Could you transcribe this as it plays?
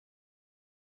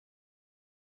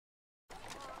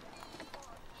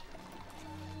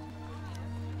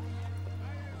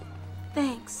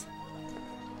Thanks.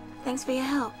 Thanks for your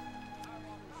help.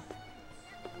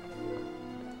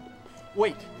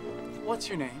 Wait, what's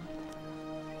your name?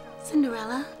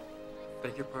 Cinderella.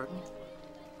 Beg your pardon?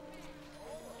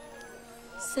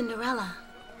 Cinderella.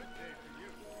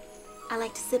 I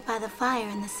like to sit by the fire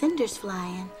and the cinders fly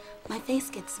and my face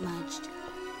gets smudged.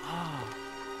 Ah,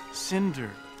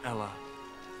 Cinderella.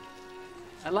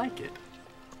 I like it.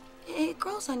 It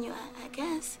grows on you, I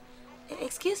guess.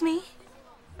 Excuse me?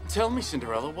 Tell me,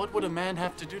 Cinderella, what would a man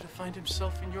have to do to find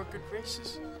himself in your good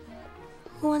graces?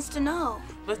 Who wants to know?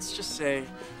 Let's just say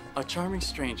a charming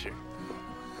stranger.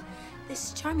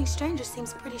 This charming stranger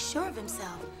seems pretty sure of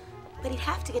himself, but he'd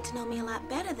have to get to know me a lot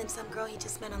better than some girl he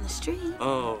just met on the street.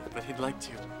 Oh, but he'd like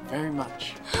to very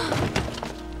much.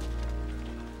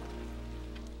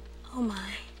 Oh, my.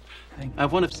 I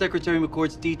have one of Secretary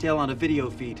McCord's detail on a video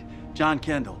feed. John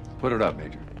Kendall. Put it up,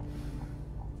 Major.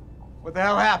 What the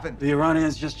hell happened? The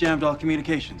Iranians just jammed all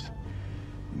communications.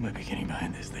 We might be getting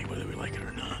behind this thing whether we like it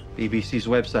or not. BBC's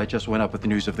website just went up with the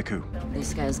news of the coup.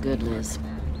 This guy's good, Liz.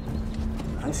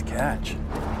 Nice catch.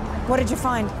 What did you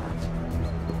find?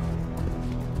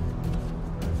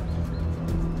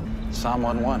 Psalm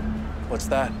 1:1. What's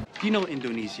that? You know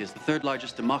Indonesia is the third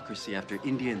largest democracy after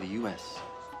India and the US.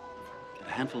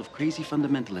 A handful of crazy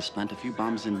fundamentalists plant a few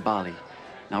bombs in Bali.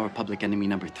 Now we're public enemy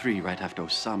number 3 right after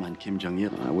Osama and Kim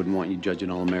Jong-il. I wouldn't want you judging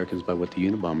all Americans by what the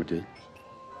Unabomber did.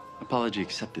 Apology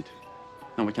accepted.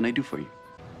 Now what can I do for you?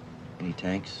 Any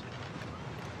tanks?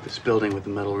 This building with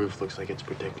the metal roof looks like it's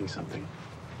protecting something.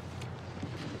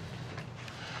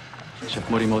 Chef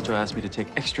Morimoto asked me to take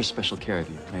extra special care of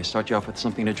you. May I start you off with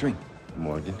something to drink?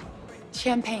 Morgan?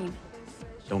 Champagne.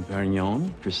 Dom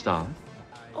Perignon, Cristal.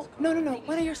 Oh, no.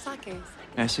 What are your sakes?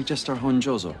 May I suggest our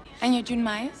Honjozo? And your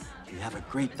junmais? We have a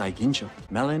great daigincho.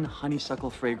 Melon, honeysuckle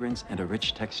fragrance, and a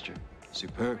rich texture.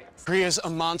 Superb. Korea's a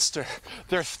monster.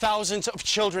 There are thousands of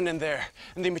children in there,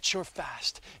 and they mature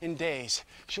fast, in days.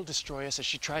 She'll destroy us as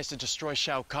she tries to destroy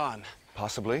Shao Kahn.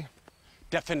 Possibly.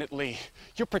 Definitely.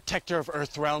 You're protector of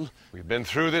Earthrealm. We've been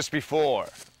through this before.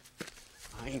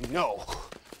 I know.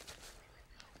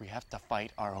 We have to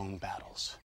fight our own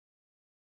battles.